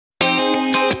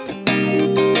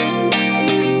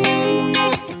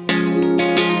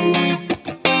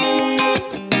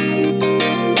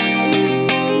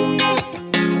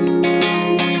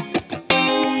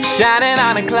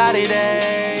a cloudy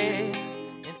day.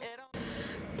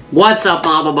 What's up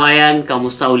mga kababayan?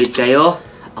 Kamusta ulit kayo?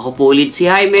 Ako po ulit si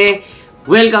Jaime.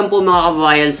 Welcome po mga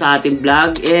kababayan sa ating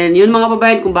vlog. And yun mga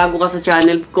kababayan, kung bago ka sa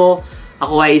channel ko,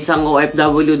 ako ay isang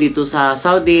OFW dito sa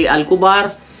Saudi,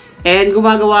 Al-Kubar. And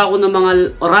gumagawa ako ng mga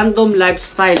random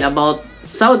lifestyle about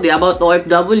Saudi, about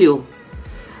OFW.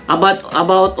 About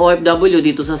OFW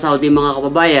dito sa Saudi mga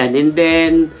kababayan. And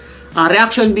then,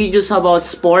 reaction videos about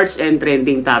sports and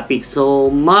trending topics. So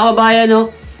mga kababayan,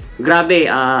 no, grabe,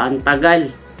 ang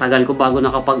tagal ko bago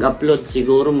nakapag-upload,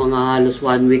 siguro mga halos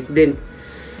 1 week din.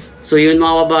 So yun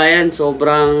mga kababayan,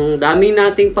 sobrang daming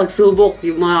nating pagsubok.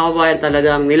 Yung mga kababayan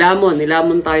talagang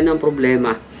nilamon tayo ng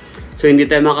problema. So hindi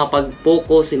tayo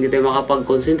makapag-focus, hindi tayo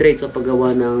makapag-concentrate sa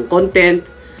paggawa ng content.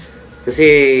 Kasi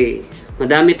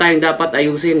madami tayong dapat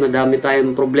ayusin, madami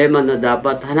tayong problema na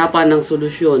dapat hanapan ng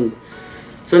solusyon.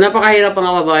 So napakahirap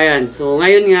mga kababayan. So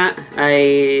ngayon nga ay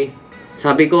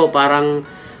sabi ko parang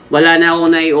wala na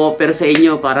akong nai-offer sa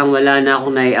inyo, parang wala na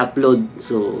akong nai-upload.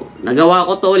 So, nagawa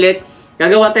ko to ulit.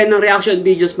 Gagawa tayo ng reaction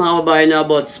videos mga kababayan na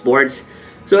about sports.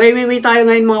 So, MMA tayo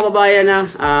ngayon mga kababayan na.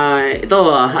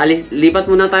 Lipat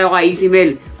muna tayo kay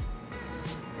Easy-Mail.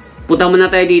 Punta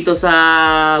muna tayo dito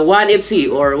sa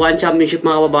 1FC or 1 Championship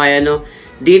mga kababayan. No?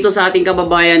 Dito sa ating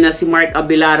kababayan na si Mark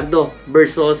Abelardo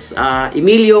versus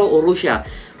Emelio Urrutia.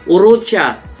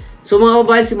 So mga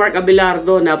kababayan, si Mark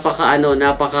Abelardo, napaka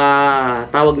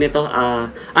tawag nito,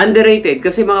 underrated.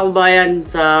 Kasi mga kababayan,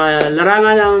 sa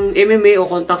larangan ng MMA o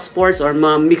contact sports or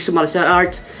mga mixed martial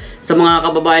arts, sa mga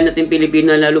kababayan natin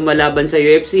Pilipino na lumalaban sa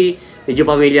UFC, medyo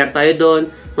familiar tayo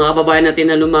doon. Mga kababayan natin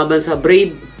na lumaban sa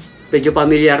Brave, medyo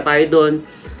familiar tayo doon.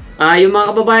 Yung mga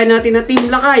kababayan natin na Team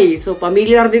Lakay, so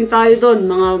familiar din tayo doon,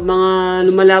 mga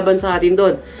lumalaban sa atin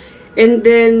doon. And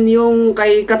then, yung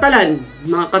kay Catalan,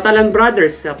 mga Catalan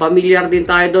brothers, familiar din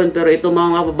tayo doon. Pero ito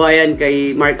mga kababayan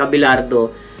kay Mark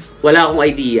Abelardo, wala akong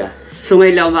idea. So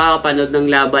ngayon lang makakapanood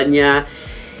ng laban niya.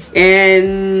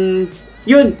 And,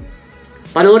 yun.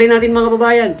 Panoorin natin mga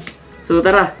kababayan. So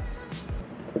tara.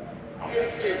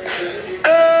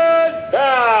 And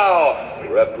now,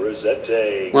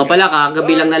 representing Mga pala,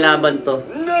 kagabi lang na laban to.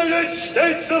 United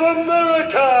States of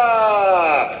America.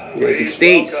 United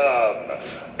States. Welcome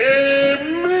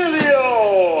Emelio,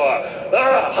 the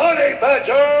Honey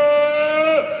Badger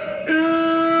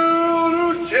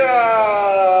Urrutia.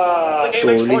 The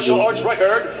mixed martial arts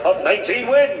record of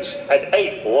 19 wins and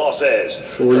 8 losses.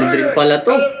 Solid rin pala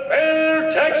to.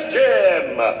 Fairtex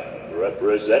Gym,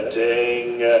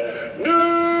 representing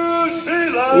New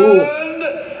Zealand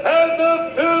and the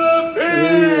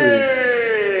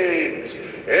Philippines.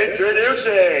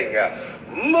 Introducing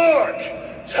Mark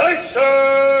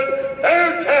Tyson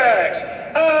Fairtex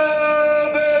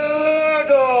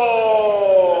Abelardo.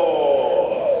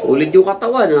 Solid yung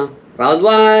katawan, ha. Round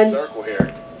 1. Circle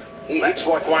here. He hits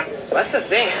like one. That's the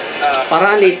thing.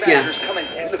 Parang late niya.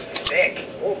 Looks thick.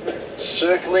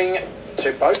 Circling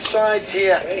to both sides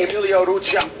here. Emelio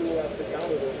Urrutia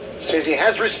says he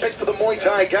has respect for the Muay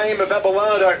Thai game of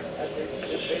Abelardo,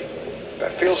 but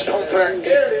feels confident.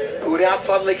 Good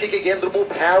outside leg kick again, a little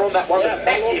more power on that one. The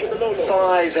massive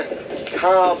thighs and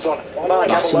calves on Mark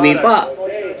Abelardo.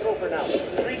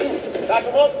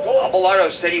 Abelardo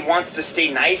said he wants to stay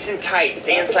nice and tight,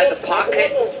 stay inside the pocket.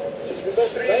 You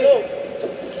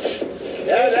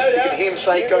can hear him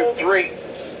say go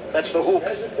 3. That's the hook.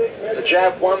 The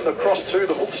jab 1, the cross 2,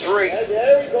 the hook 3.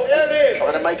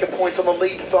 Trying to make a point on the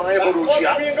lead thigh of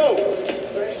Urrutia.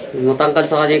 Matangkad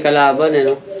sa kanya yung kalaban, eh,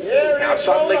 no?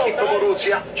 Outside leg kick from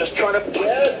Urrutia, just trying to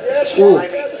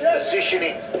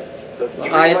positioning the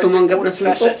three most important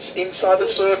facets inside the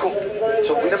circle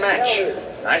to win a match.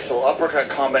 Nice little uppercut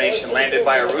combination landed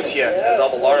by Urrutia as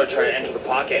Abelardo tried to enter the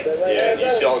pocket. Yeah, and you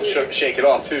saw him shake it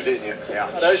off too, didn't you? Yeah.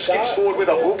 Those skips forward with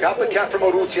a hook, uppercut from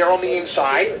Urrutia on the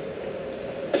inside.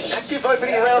 Active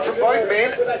opening round from both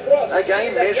men.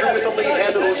 Again, measuring with the lead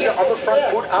hand Urrutia on the front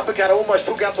foot. Uppercut almost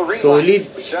took out the ring. Solid.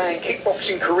 Saying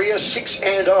kickboxing career 6-0.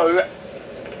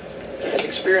 Has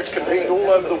experience competing all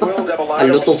over the world.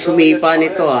 Ang lutong sumipa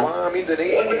nito, ha.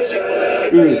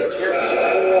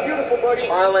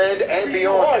 Thailand and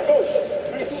beyond.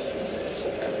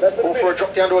 Call for a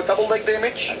drop down to a double leg there,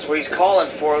 Mitch. That's what he's calling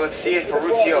for. Let's see if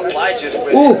Urrutia obliges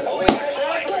with Ooh. it.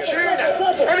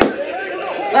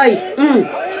 Ay!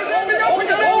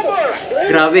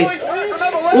 Grabe.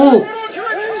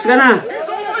 Gusto ka na.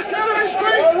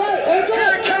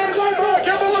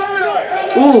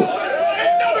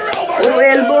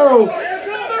 Elbow.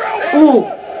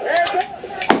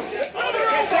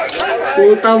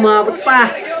 Puta, mabot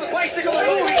pa.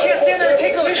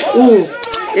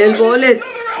 Elbow ulit.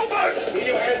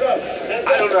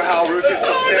 don't know how Urrutia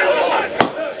still stands on.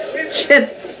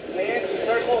 Shit!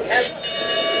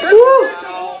 Woo!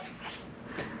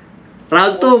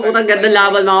 Round 2, putang ganda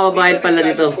laban mga kabayan pala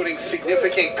dito. Putting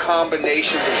significant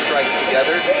combinations of strikes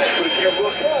together. But if you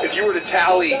look, if you were to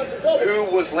tally who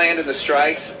was landing the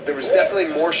strikes, there was definitely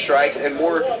more strikes and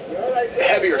more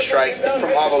heavier strikes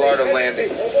from Abelardo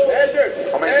landing.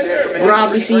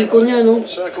 Grabe siko niya, no?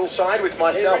 Circle side with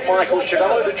myself, Michael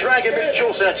Chavello, the Dragon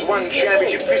Mitchell. So that's one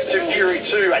championship, Fist of Fury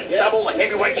 2, a double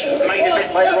heavyweight main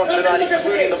event later on tonight,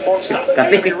 including the monster. I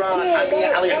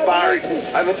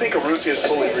don't think Urrutia is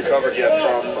fully recovered yet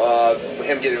from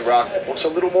him getting rocked. Looks a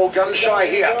little more gun shy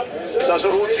here. Does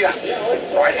Urrutia.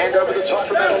 Right hand over the top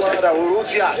from Abelardo.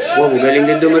 Urrutia. Wow, galing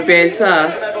din dumepensa.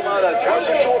 Abelardo throws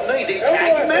a short knee. Did he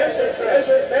tag him there?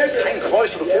 Came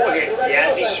close to the forehead.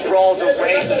 Yeah, as he sprawled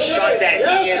away, he shot that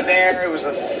knee in there. It was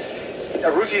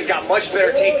Urrutia's got much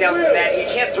better takedowns than that. He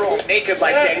can't throw him naked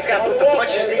like that. He's got to put the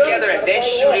punches together and then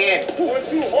shoot in.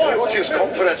 Urrutia's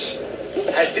confidence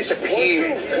has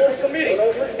disappeared.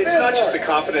 It's not just the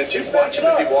confidence. You watch him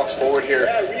as he walks forward here.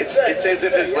 It's as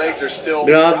if his legs are still.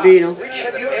 Grabe, no?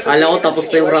 Kala ko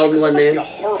tapos na yung round 1 na yun.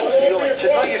 To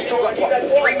know you've still got, what,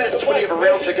 3 minutes 20 of a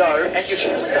round to go, and you're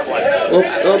still in that one.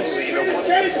 Oops, oops.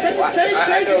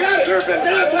 I know there have been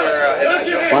times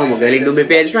where. Wow, magaling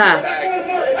dumepensa.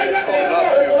 Enough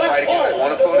to fight against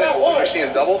one opponent. You're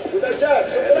seeing double. It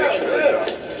makes it really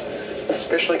tough.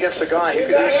 Especially against a guy who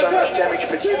can do so much damage,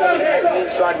 but still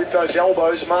inside with those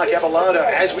elbows. Mark Abelardo,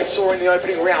 as we saw in the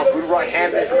opening round, good right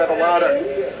hand there from Abelardo.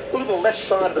 Look at the left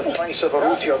side of the face of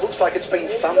Urrutia. Looks like it's been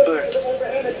sunburned.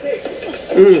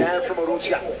 Jab from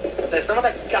Urrutia. But there's none of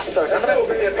that gusto, none of that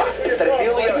pepper that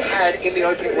Emelio had in the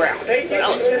opening round. That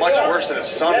looks much worse than a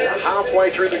sunburn.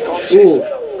 Halfway through the contest,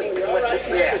 leaping left hook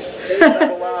there.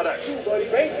 Abelardo.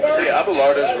 See,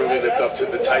 Abelardo's really lived up to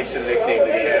the Tyson nickname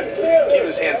that he has. Keeping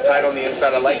his hands tight on the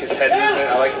inside. I like his head movement.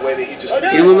 I like the way that he just.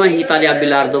 Hindi mo makita ni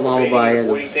Abelardo mga kabayan.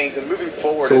 Avoiding things and moving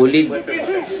forward. Solid.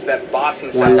 That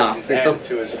boxing Wala style ito.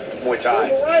 to his Muay Thai.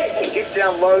 He can get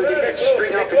down low, then he can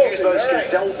spring up and use those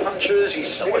gazelle punches.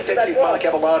 He's so effective, Mark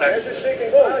Abelardo.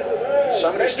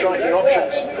 So many striking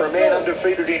options for a man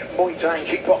undefeated in Muay Thai and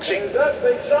kickboxing.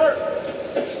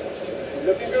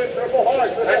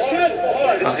 Action!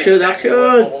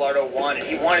 Abelardo wanted.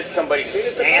 He wanted somebody to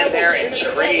stand there and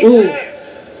trade.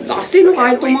 Lakas din, no?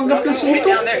 Kahit tumanggap na suto.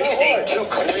 Down there, he's aimed two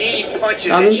clean punches.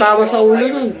 Daming tama sa ulo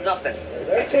nun. Nothing.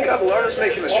 I think Abelardo's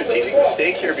making a strategic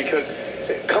mistake here because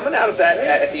coming out of that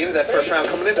at the end of that first round,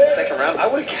 coming into the second round, I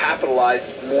would have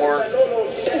capitalized more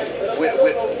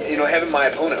with you know having my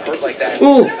opponent hurt like that.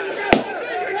 Ooh!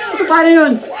 Paano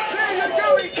yun?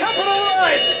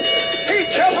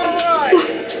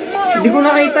 Hindi ko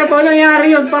nakita pa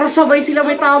nangyari yun. Para sabay sila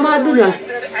may tama dun, ah.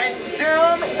 And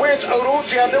down went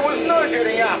Urrutia. There was no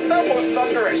getting up. That was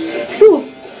thunderous. Ooh!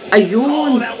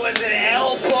 Ayun! That was an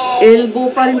elbow. Elbow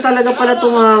pa rin talaga pala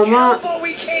tumama. Elbow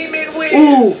we came in with.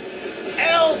 Ooh!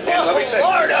 Elbow.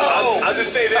 I'll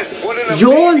just say this. What an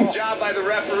Yun! amazing job by the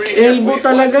referee. Elbow Please watch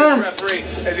talaga. this referee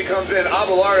as he comes in.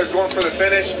 Abelardo is going for the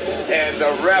finish, and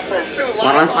the ref from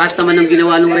Parang sakit naman ang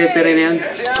ginawa ng referee na yan.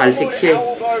 Kalsik siya.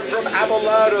 From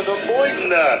Abelardo, the point.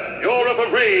 Your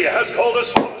referee has called a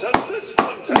stop to this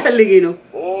contest Galing, no?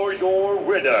 for your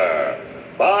winner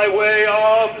by way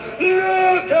of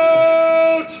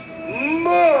knockout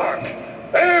Mark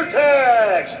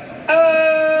Airtags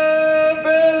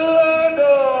Abelardo.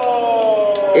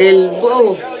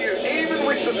 Elbow. Even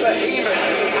with the behemoth,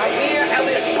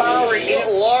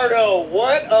 Abelardo,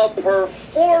 what a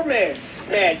performance!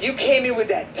 Man, you came in with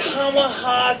that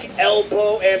tomahawk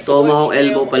elbow and Tomahawk put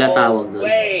elbow him pala tawag nun.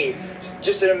 away.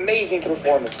 Just an amazing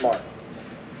performance, Mark.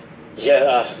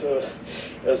 Yeah, it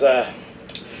was a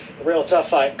real tough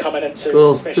fight coming into,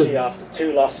 Oh. especially after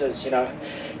 2 losses, you know.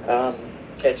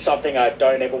 It's something I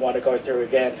don't ever want to go through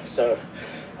again. So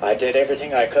I did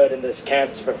everything I could in this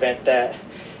camp to prevent that.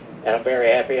 And I'm very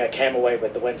happy I came away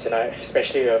with the win tonight,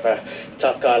 especially over a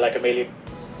tough guy like Emelio.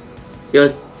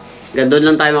 Yun. Gandun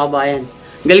lang tayo mga kabayan.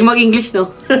 Galing mag-English, no?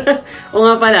 O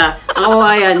nga pala, ang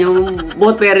kabayan, yung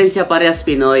both parents siya parehas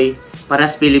Pinoy,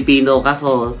 parehas Pilipino.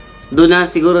 Kaso, doon na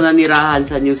siguro nanirahan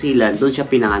sa New Zealand, doon siya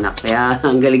pinanganak. Kaya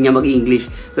ang galing niya mag-English.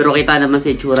 Pero kita naman sa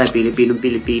itsura,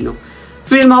 Pilipinong-Pilipino.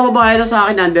 So yun mga kabayan, sa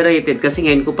akin underrated kasi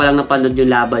ngayon ko palang napanood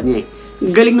yung laban niya eh.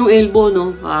 Galing nung elbow,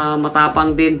 no?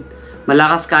 Matapang din.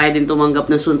 Malakas, kaya din tumanggap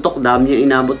ng suntok. Dami niya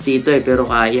inabot dito eh, pero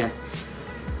kaya.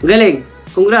 Galing.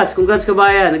 Congrats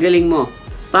kabayan. Galing mo.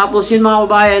 Tapos yun mga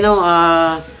kabayan, no?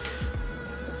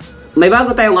 May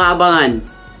bago tayong aabangan.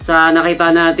 Sa nakita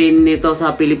natin nito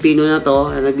sa Pilipino na to,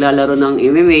 naglalaro ng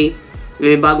MMA,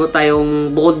 bago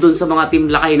tayong bukod dun sa mga team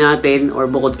lakay natin or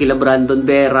bukod kila Brandon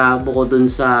Vera, bukod dun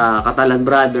sa Catalan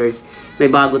Brothers, may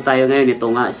bago tayo ngayon. Ito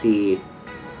nga si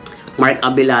Mark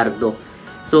Abelardo.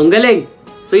 So ang galing.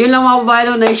 So yun lang mga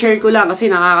kababayan, na-share ko lang kasi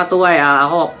nakakatuwa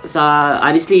ako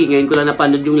honestly ngayon ko lang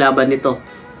napanood yung laban nito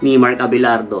ni Mark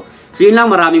Abelardo. So yun lang,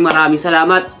 maraming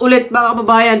salamat ulit mga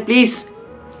kababayan. Please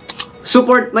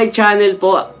support my channel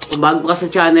po. Kung bago ka sa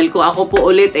channel ko, ako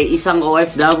po ulit ay isang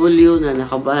OFW na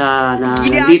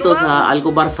nandito sa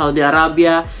Alcobar, Saudi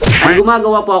Arabia. At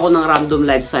gumagawa po ako ng random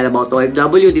lifestyle about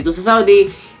OFW dito sa Saudi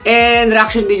and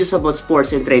reaction videos about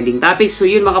sports and trending topics. So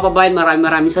yun mga kababayan,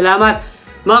 maraming salamat.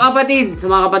 Mga kapatid, sa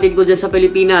mga kapatid ko dyan sa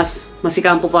Pilipinas,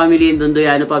 Masikampo family and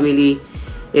Dondoyano family,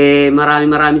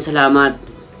 maraming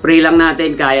salamat. Pray lang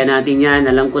natin, kaya natin yan.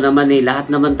 Alam ko naman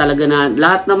lahat naman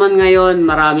ngayon,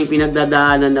 maraming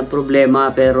pinagdadaanan na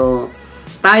problema. Pero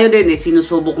tayo din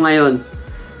sinusubok ngayon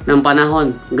ng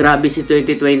panahon. Grabe si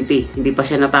 2020, hindi pa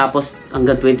siya natapos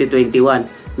hanggang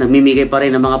 2021. Nagmimigay pa rin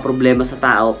ng mga problema sa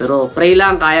tao. Pero pray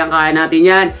lang, kaya natin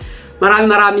yan.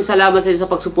 Maraming salamat sa inyo sa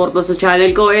pagsuporta sa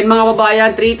channel ko. And mga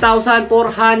kababayan,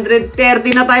 3,430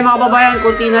 na tayo mga kababayan.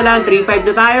 Kunti na lang, 3,500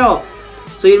 na tayo.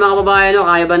 So yun mga kababayan,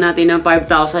 kaya ba natin ng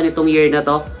 5,000 itong year na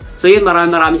to? So yun,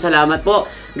 maraming salamat po.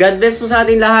 God bless po sa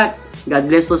ating lahat. God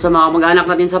bless po sa mga mag-anak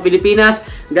natin sa Pilipinas.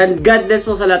 God bless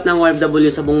po sa lahat ng OFW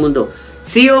sa buong mundo.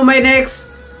 See you on my next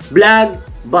vlog.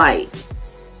 Bye!